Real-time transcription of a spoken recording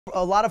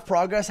A lot of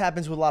progress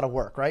happens with a lot of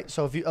work, right?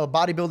 So if a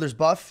bodybuilder's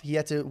buff, he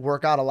had to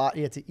work out a lot.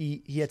 He had to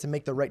eat. He had to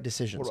make the right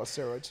decisions. What about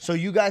steroids? So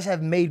you guys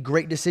have made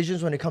great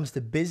decisions when it comes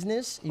to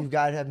business. You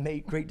guys have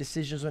made great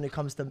decisions when it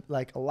comes to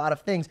like a lot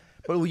of things.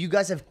 But what you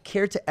guys have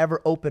cared to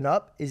ever open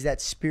up is that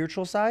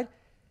spiritual side.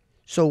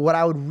 So what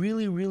I would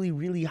really, really,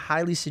 really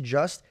highly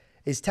suggest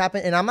is tap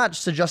in. And I'm not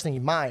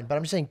suggesting mine, but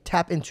I'm just saying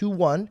tap into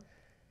one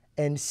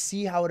and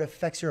see how it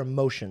affects your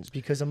emotions,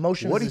 because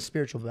emotion is a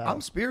spiritual battle.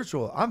 I'm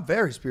spiritual. I'm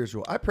very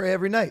spiritual. I pray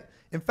every night.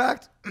 In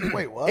fact,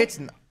 wait, what? It's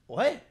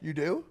what? You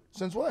do?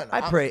 Since when?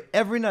 I pray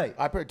every night.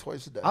 I pray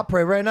twice a day. I'll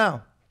pray right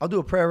now. I'll do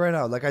a prayer right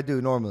now like I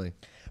do normally.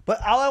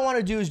 But all I want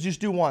to do is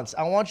just do once.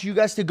 I want you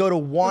guys to go to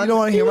one. You don't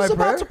want to hear my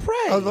prayer? About to pray.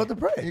 I was about to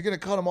pray. You're going to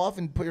cut him off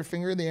and put your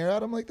finger in the air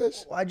at him like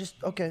this? Well,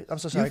 okay, I'm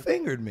so sorry. You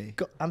fingered me.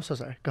 I'm so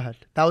sorry. Go ahead.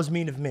 That was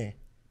mean of me.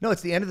 No,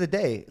 it's the end of the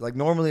day. Like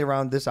normally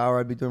around this hour,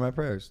 I'd be doing my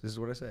prayers. This is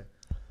what I say.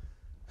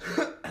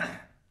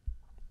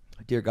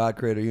 Dear God,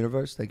 creator of the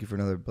universe, thank you for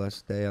another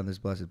blessed day on this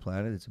blessed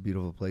planet. It's a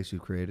beautiful place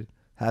you've created.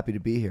 Happy to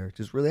be here.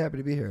 Just really happy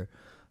to be here.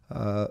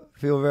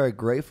 Feel very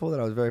grateful that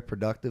I was very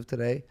productive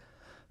today.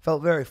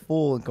 Felt very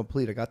full and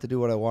complete. I got to do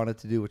what I wanted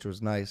to do, which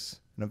was nice.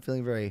 And I'm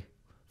feeling very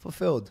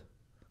fulfilled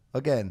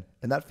again.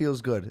 And that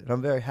feels good. And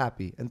I'm very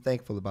happy and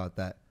thankful about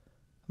that.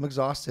 I'm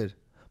exhausted.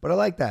 But I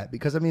like that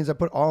because it means I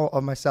put all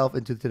of myself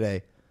into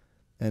today.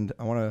 And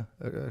I want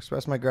to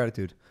express my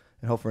gratitude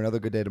and hope for another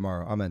good day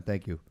tomorrow. Amen.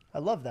 Thank you. I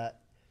love that.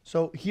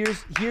 So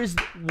here's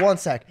one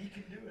sec.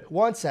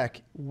 One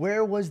sec.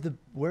 Where's the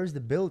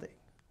building?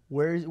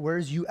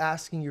 Where's you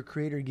asking your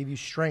creator to give you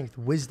strength,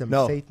 wisdom,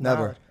 faith,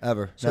 knowledge?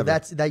 Ever. So never.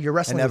 that's that you're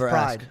wrestling with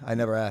pride. I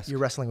never ask. You're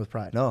wrestling with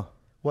pride. No.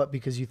 What?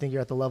 Because you think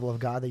you're at the level of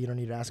God that you don't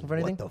need to ask him for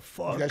anything? What the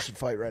fuck? You guys should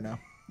fight right now.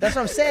 That's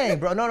what I'm saying,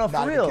 bro. No,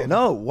 for real.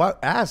 No, what?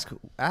 Ask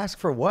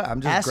for what?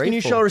 I'm just asking grateful.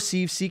 you shall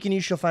receive, seeking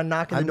you shall find,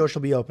 knocking the door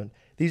shall be open.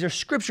 These are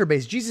scripture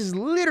based. Jesus is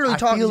literally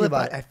talking to you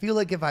about it. I feel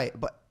like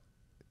but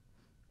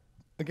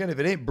again, if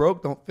it ain't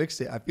broke, don't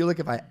fix it. I feel like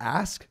if I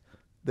ask,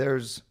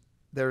 there's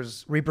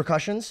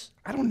repercussions.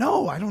 I don't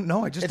know.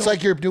 It's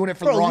like you're doing it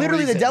for the wrong reason.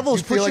 Literally, the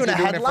devil's put you in a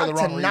headlock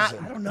to not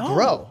I don't know.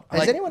 grow.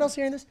 Like, is anyone else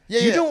hearing this? Yeah,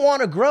 you don't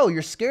want to grow.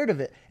 You're scared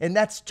of it, and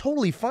that's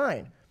totally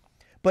fine.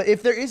 But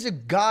if there is a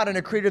God and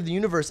a creator of the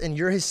universe, and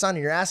you're his son,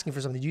 and you're asking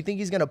for something, do you think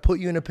he's gonna put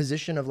you in a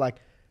position of like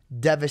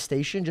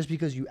devastation just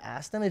because you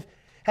asked them?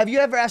 Have you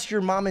ever asked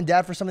your mom and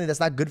dad for something that's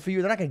not good for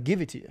you? They're not gonna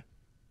give it to you.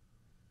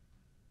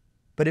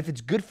 But if it's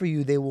good for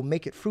you, they will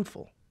make it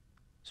fruitful.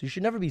 So you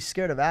should never be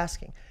scared of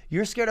asking.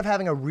 You're scared of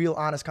having a real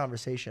honest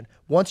conversation.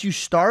 Once you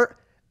start,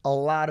 a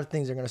lot of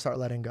things are going to start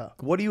letting go.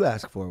 What do you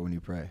ask for when you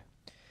pray?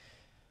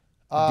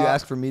 Do you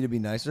ask for me to be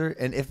nicer?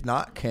 And if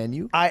not, can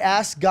you? I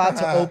ask God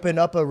to open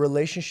up a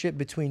relationship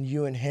between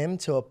you and him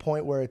to a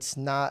point where it's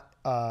not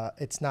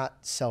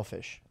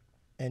selfish.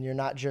 And you're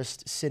not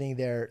just sitting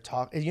there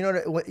talking. You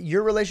know,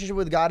 your relationship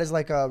with God is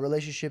like a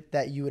relationship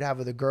that you would have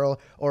with a girl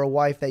or a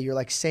wife, that you're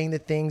like saying the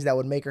things that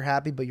would make her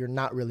happy, but you're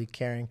not really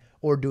caring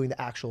or doing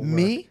the actual work.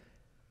 Me?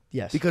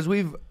 Yes. Because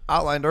we've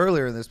outlined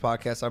earlier in this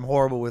podcast, I'm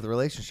horrible with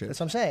relationships. That's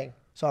what I'm saying.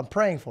 So I'm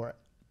praying for it.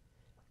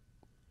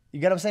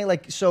 You get what I'm saying?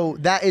 Like, so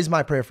that is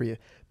my prayer for you.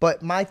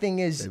 But my thing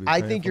is,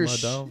 I think you're...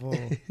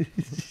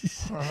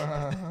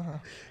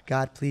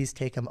 God, please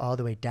take him all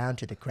the way down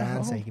to the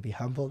ground so he can be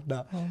humbled.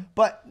 No.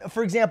 But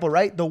for example,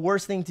 right? The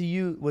worst thing to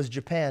you was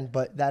Japan,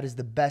 but that is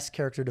the best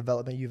character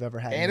development you've ever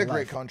had. And a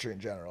great country in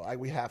general.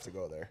 We have to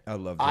go there. I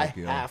love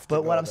Tokyo.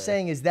 But what I'm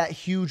saying is that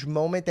huge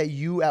moment that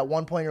you at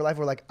one point in your life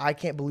were like, I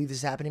can't believe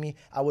this happened to me.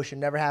 I wish it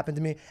never happened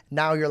to me.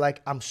 Now you're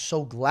like, I'm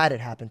so glad it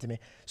happened to me.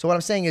 So what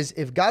I'm saying is,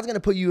 if God's going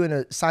to put you in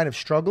a sign of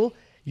struggle,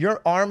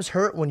 your arms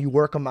hurt when you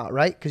work them out,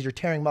 right? Because you're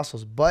tearing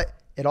muscles, but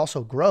it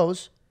also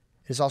grows.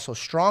 It's also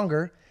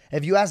stronger.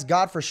 If you ask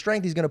God for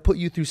strength, he's going to put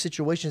you through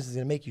situations that's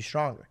going to make you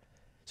stronger.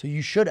 So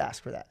you should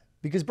ask for that.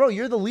 Because, bro,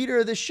 you're the leader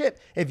of this ship.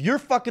 If you're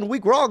fucking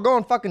weak, we're all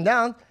going fucking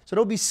down. So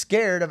don't be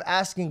scared of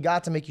asking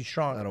God to make you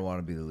stronger. I don't want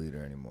to be the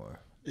leader anymore.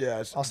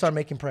 Yeah, I'll start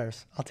making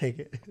prayers. I'll take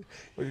it.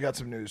 We got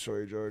some news for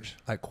you, George.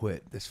 I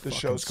quit this fucking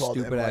show's called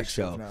stupid ass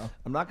show. Now.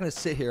 I'm not going to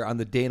sit here on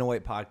the Dana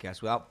White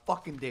podcast without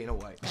fucking Dana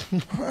White.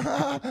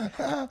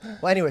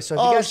 Well, anyway, so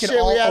if you guys can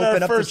all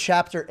open up to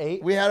chapter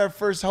 8. We had our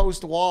first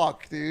host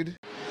walk, dude.